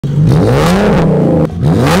Yo,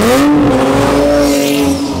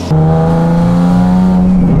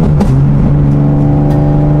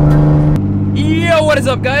 what is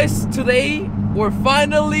up, guys? Today we're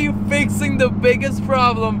finally fixing the biggest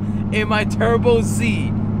problem in my Turbo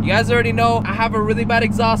Z. You guys already know I have a really bad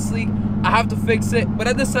exhaust leak. I have to fix it, but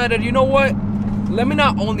I decided, you know what? Let me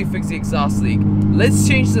not only fix the exhaust leak, let's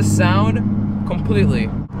change the sound completely.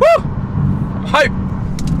 Woo! I'm hype!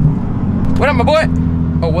 What up, my boy?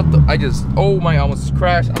 Oh, what the? Oh my, I almost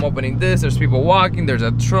crashed. I'm opening this. There's people walking. There's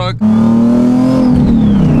a truck.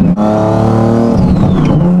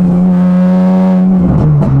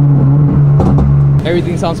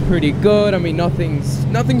 Everything sounds pretty good. I mean, nothing's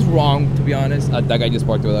wrong, to be honest. That guy just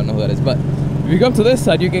parked over there. I don't know who that is. But if you come to this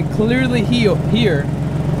side, you can clearly hear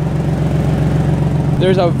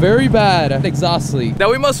there's a very bad exhaust leak that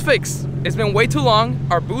we must fix. It's been way too long.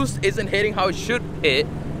 Our boost isn't hitting how it should hit,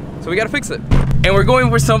 so we gotta fix it. And we're going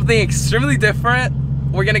for something extremely different.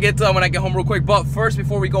 We're gonna get to that when I get home real quick. But first,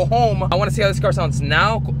 before we go home, I wanna see how this car sounds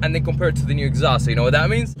now and then compare it to the new exhaust. So you know what that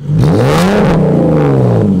means?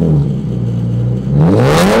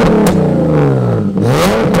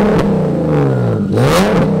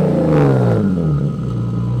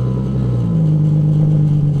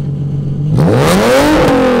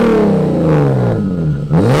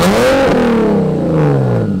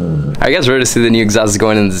 I guess ready to see the new exhaust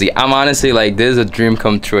going in the Z. I'm honestly like, this is a dream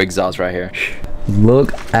come true exhaust right here.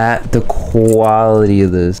 Look at the quality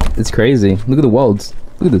of this. It's crazy. Look at the welds.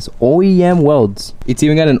 Look at this, OEM welds. It's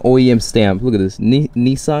even got an OEM stamp. Look at this,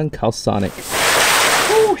 NISSAN Calsonic.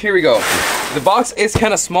 Woo, here we go. The box is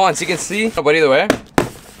kind of small, as you can see, but either way,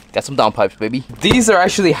 got some downpipes, baby. These are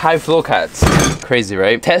actually high flow cats. Crazy,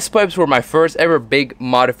 right? Test pipes were my first ever big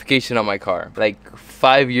modification on my car. Like 4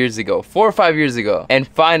 or 5 years ago. And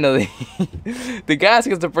finally, the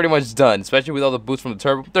gaskets are pretty much done, especially with all the boosts from the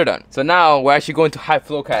turbo. They're done. So now we're actually going to high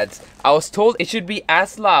flow cats. I was told it should be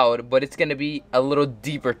as loud, but it's gonna be a little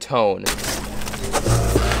deeper tone.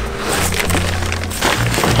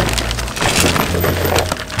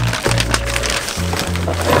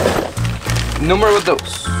 Numero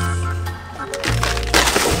dos.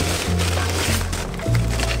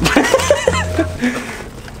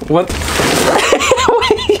 What?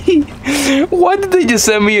 Wait, why did they just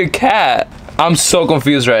send me a cat? I'm so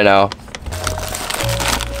confused right now.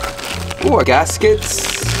 Ooh, our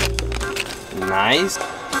gaskets. Nice.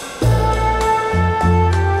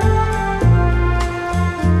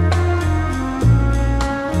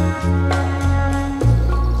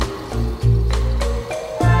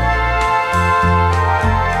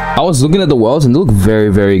 I was looking at the welds and they look very,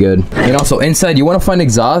 very good. And also inside, you want to find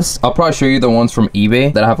exhaust. I'll probably show you the ones from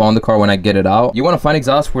eBay that I have on the car when I get it out. You want to find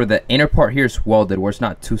exhaust where the inner part here is welded, where it's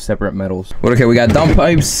not two separate metals. But okay, we got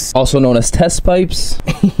downpipes, also known as test pipes.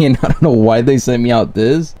 And I don't know why they sent me out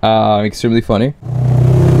this. Extremely funny.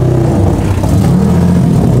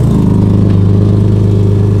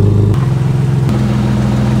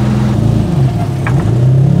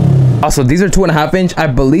 Also, these are 2.5 inch. I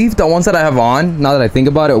believe the ones that I have on, now that I think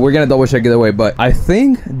about it, we're gonna double check either way, but I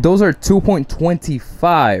think those are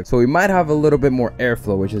 2.25. So we might have a little bit more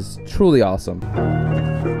airflow, which is truly awesome.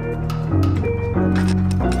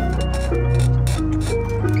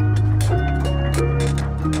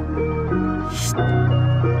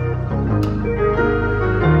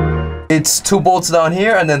 It's 2 bolts down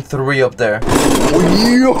here and then 3 up there.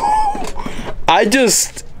 Oh, I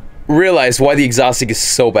just realize why the exhaust leak is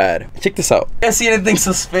so bad. Check this out. I see anything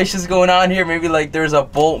suspicious going on here? Maybe like there's a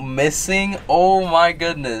bolt missing. Oh my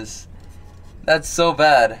goodness, that's so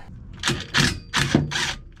bad.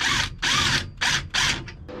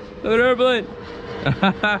 Look at the airplane.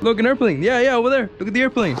 Look, an airplane. Yeah, over there. Look at the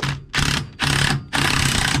airplane.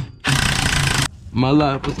 My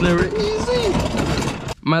life was never easy.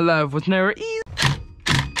 My life was never easy.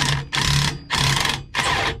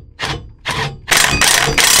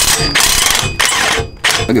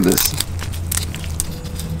 Look at this.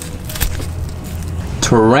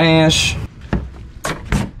 Trash.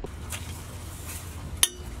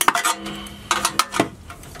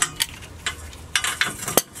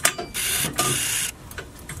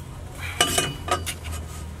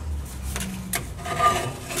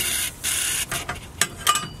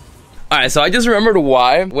 Alright, so I just remembered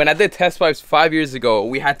why. When I did test pipes 5 years ago,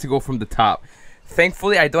 we had to go from the top.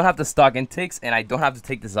 Thankfully, I don't have the stock intakes and I don't have to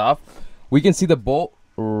take this off. We can see the bolt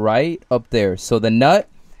right up there. So the nut,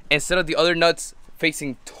 instead of the other nuts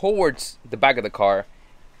facing towards the back of the car,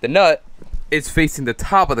 the nut is facing the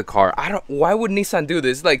top of the car. Why would Nissan do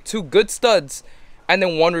this? It's like 2 good studs and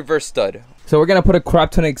then 1 reverse stud. So we're gonna put a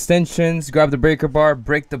crap ton of extensions, grab the breaker bar,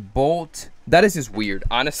 break the bolt That is just weird.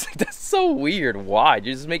 Honestly, that's so weird. Why?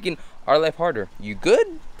 You're just making our life harder. You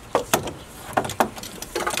good? There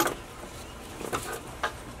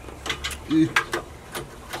we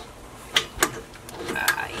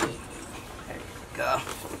go.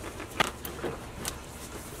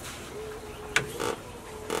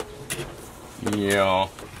 Yeah.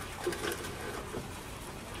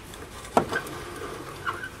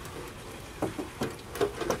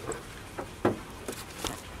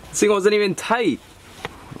 This thing wasn't even tight.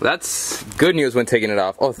 That's good news when taking it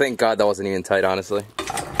off. Oh, thank God that wasn't even tight, honestly.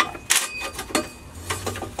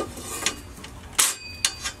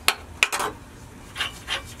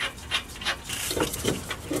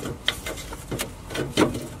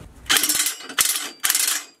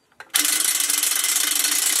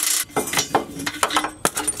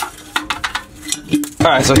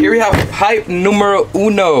 Alright, so here we have pipe numero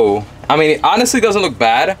uno. I mean, it honestly doesn't look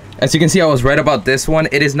bad. As you can see, I was right about this one.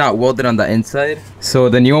 It is not welded on the inside. So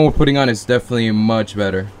the new one we're putting on is definitely much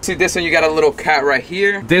better. See, this one you got a little cat right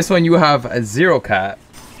here. This one you have a zero cat.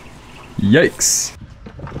 Yikes.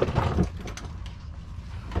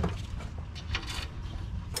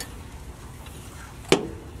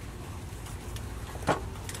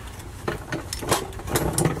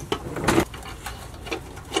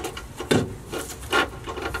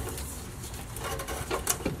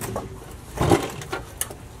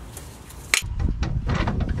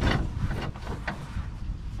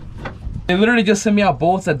 They literally just sent me out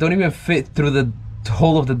bolts that don't even fit through the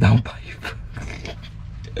hole of the downpipe.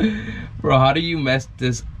 Bro, how do you mess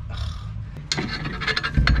this?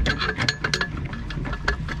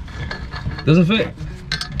 Doesn't fit.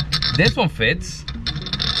 This one fits,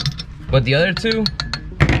 but the other two,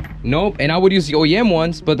 nope. And I would use the OEM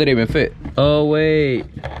ones, but they didn't even fit. Oh wait.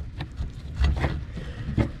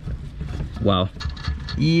 Wow.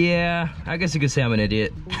 Yeah, I guess you could say I'm an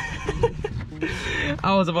idiot.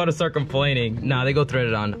 I was about to start complaining. Nah, they go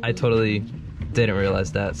threaded on. I totally didn't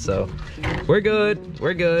realize that, so we're good.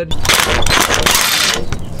 We're good.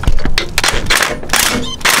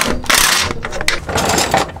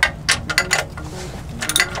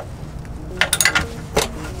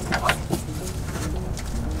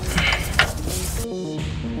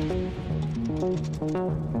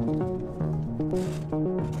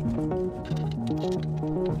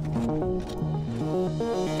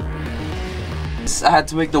 I had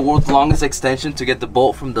to make the world's longest extension to get the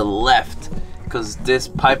bolt from the left because this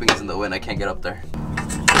piping is in the way and I can't get up there.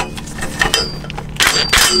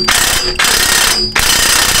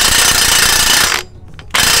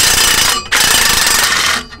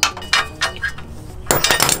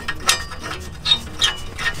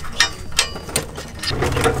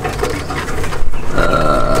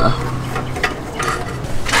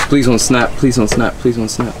 Please don't snap, please don't snap, please don't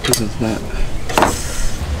snap, please don't snap.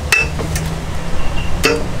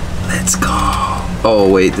 Let's go. Oh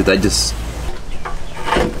wait, did I just...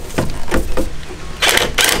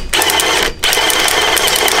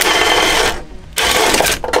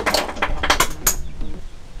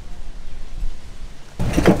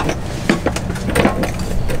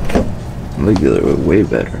 Look at it, way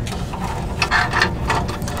better.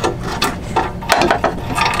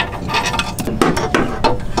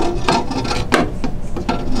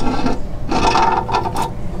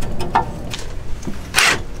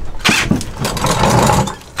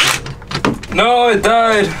 No, it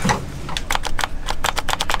died.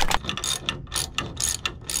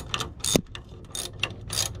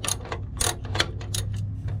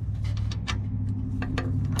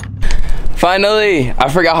 Finally, I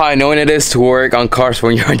forgot how annoying it is to work on cars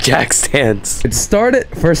when you're on jack stands. It started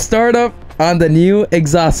for startup on the new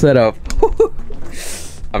exhaust setup.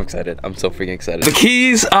 I'm excited. I'm so freaking excited. The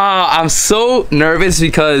keys, I'm so nervous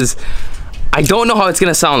because I don't know how it's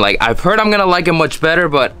gonna sound like. I've heard I'm gonna like it much better,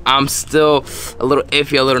 but I'm still a little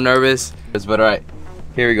iffy, a little nervous. But all right,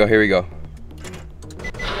 here we go, here we go.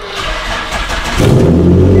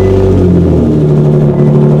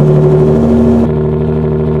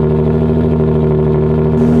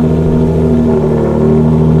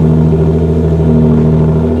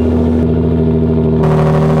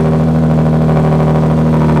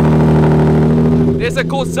 It's a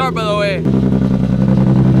cool start, by the way.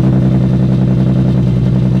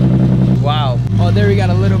 Wow. Oh, there we got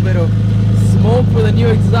a little bit of smoke for the new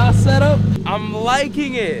exhaust setup. I'm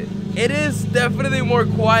liking it. It is definitely more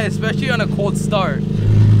quiet, especially on a cold start.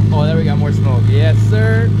 Oh, there we got more smoke. Yes,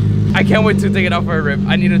 sir. I can't wait to take it out for a rip.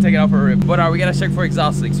 I need to take it out for a rip. But we gotta check for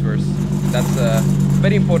exhaust leaks first. That's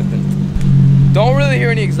very important. Don't really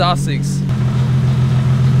hear any exhaust leaks.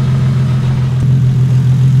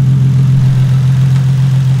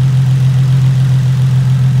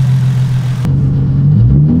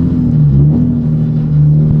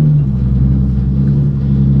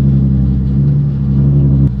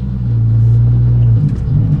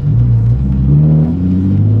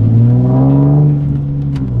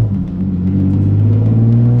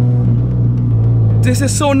 This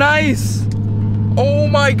is so nice. Oh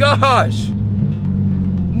my gosh.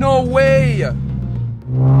 No way.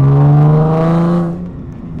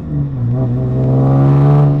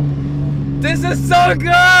 This is so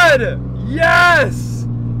good. Yes.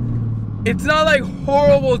 It's not like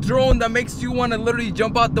horrible drone that makes you want to literally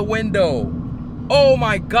jump out the window. Oh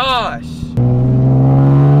my gosh.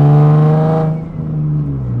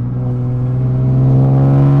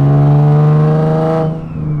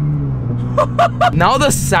 Now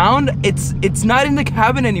the sound, it's not in the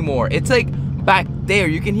cabin anymore. It's like back there.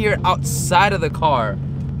 You can hear it outside of the car.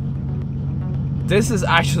 This is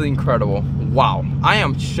actually incredible. Wow, I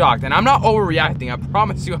am shocked, and I'm not overreacting. I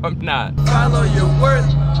promise you I'm not. Follow your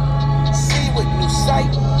worth. See with new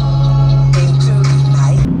sight. Into the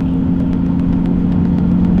night.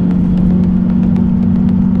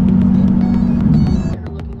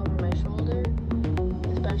 Looking over my shoulder,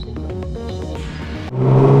 especially from the visual.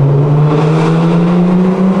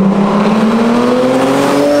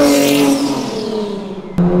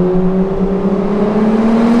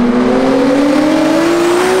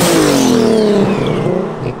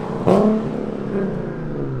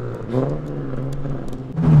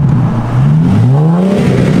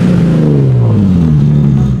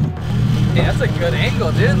 That's a good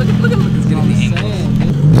angle, dude. Look at this getting the angle.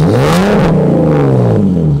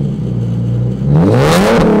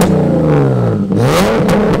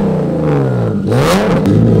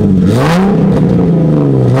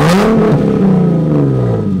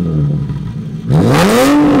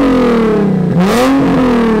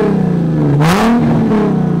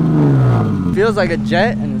 Feels like a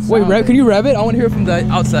jet and Wait, rev, can you rev it? I want to hear it from the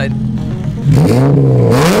outside.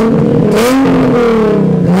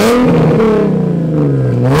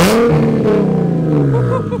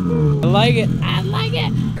 I like it. I like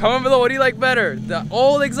it. Comment below, what do you like better? The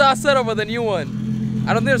old exhaust setup or the new one?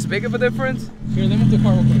 I don't think there's big of a difference. Here, let me move the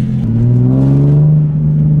car real quick.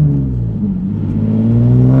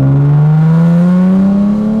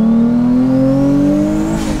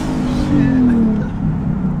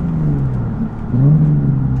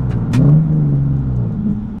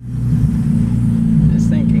 This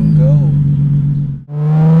thing can go.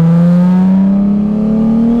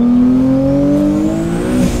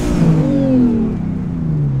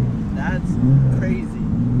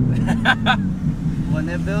 When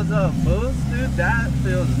it builds up boost, dude, that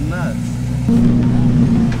feels nuts.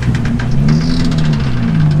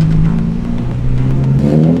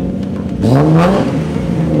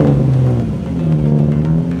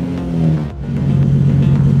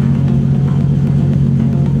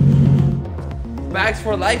 Bags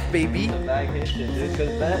for life, baby. Bag hit shit, dude,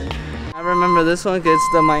 cause that. I remember this one, cause it's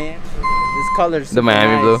the Miami. This color's The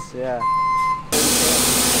Miami nice. blue? Yeah.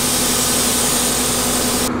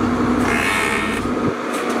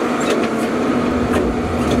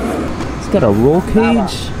 Got a roll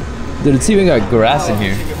cage? Dude, it's even got grass in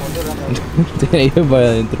here.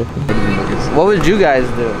 What would you guys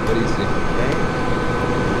do? What do you see?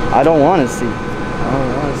 I don't want to see. I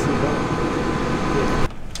don't want to see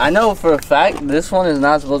that. I know for a fact this one is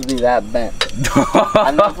not supposed to be that bent.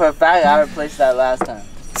 I know for a fact I replaced that last time.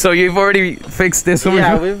 So you've already fixed this one?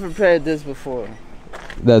 Yeah, we've prepared this before.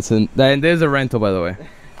 And there's a rental, by the way.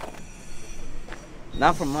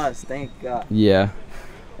 Not from us, thank God. Yeah.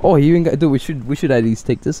 Oh, he even got. Dude, we should at least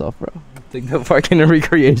take this off, bro. Take the parking and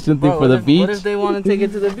recreation thing for the beach. What if they want to take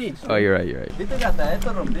it to the beach? Oh, you're right. You're right.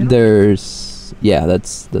 There's. Yeah,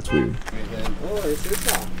 that's weird.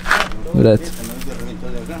 That.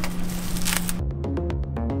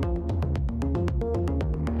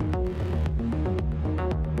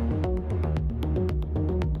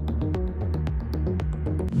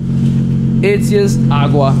 It's just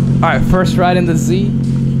agua. All right, first ride in the Z.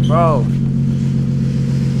 Bro,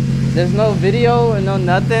 there's no video and no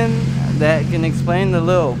nothing that can explain the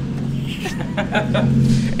little.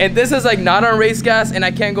 And this is like not on race gas, and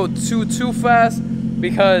I can't go too fast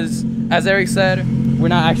because, as Eric said, we're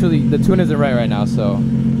not actually, the tune isn't right now. So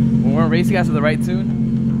when we're on race gas with the right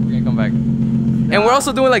tune, we're gonna come back. And we're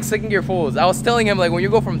also doing like second gear fulls. I was telling him like when you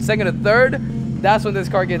go from second to third, that's when this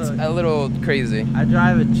car gets a little crazy. I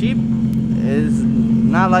drive it cheap. It's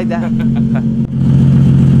not like that.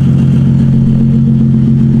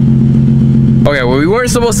 Okay, well we weren't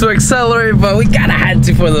supposed to accelerate, but we kinda had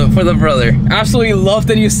to for the brother. Absolutely love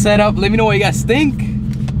the new setup. Let me know what you guys think.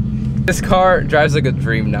 This car drives like a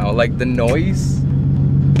dream now. Like the noise,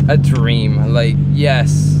 a dream. Like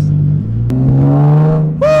yes.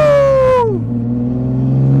 Woo!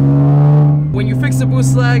 When you fix the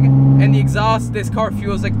boost lag and the exhaust, this car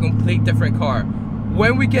feels like a complete different car.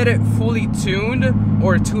 When we get it fully tuned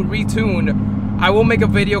or retuned, I will make a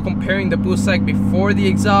video comparing the boost like before the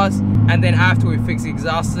exhaust and then after we fix the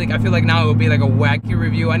exhaust leak. I feel like now it will be like a wacky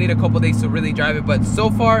review. I need a couple days to really drive it, but so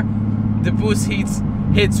far the boost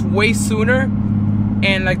hits way sooner,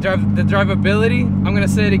 and like the drivability, I'm gonna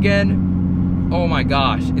say it again, oh my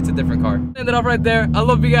gosh, it's a different car. End it off right there. I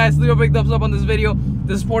love you guys. Leave a big thumbs up on this video.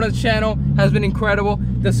 The support on the channel has been incredible.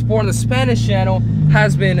 The support on the Spanish channel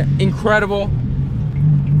has been incredible.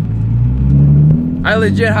 I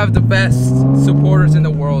legit have the best supporters in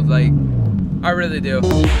the world, like I really do.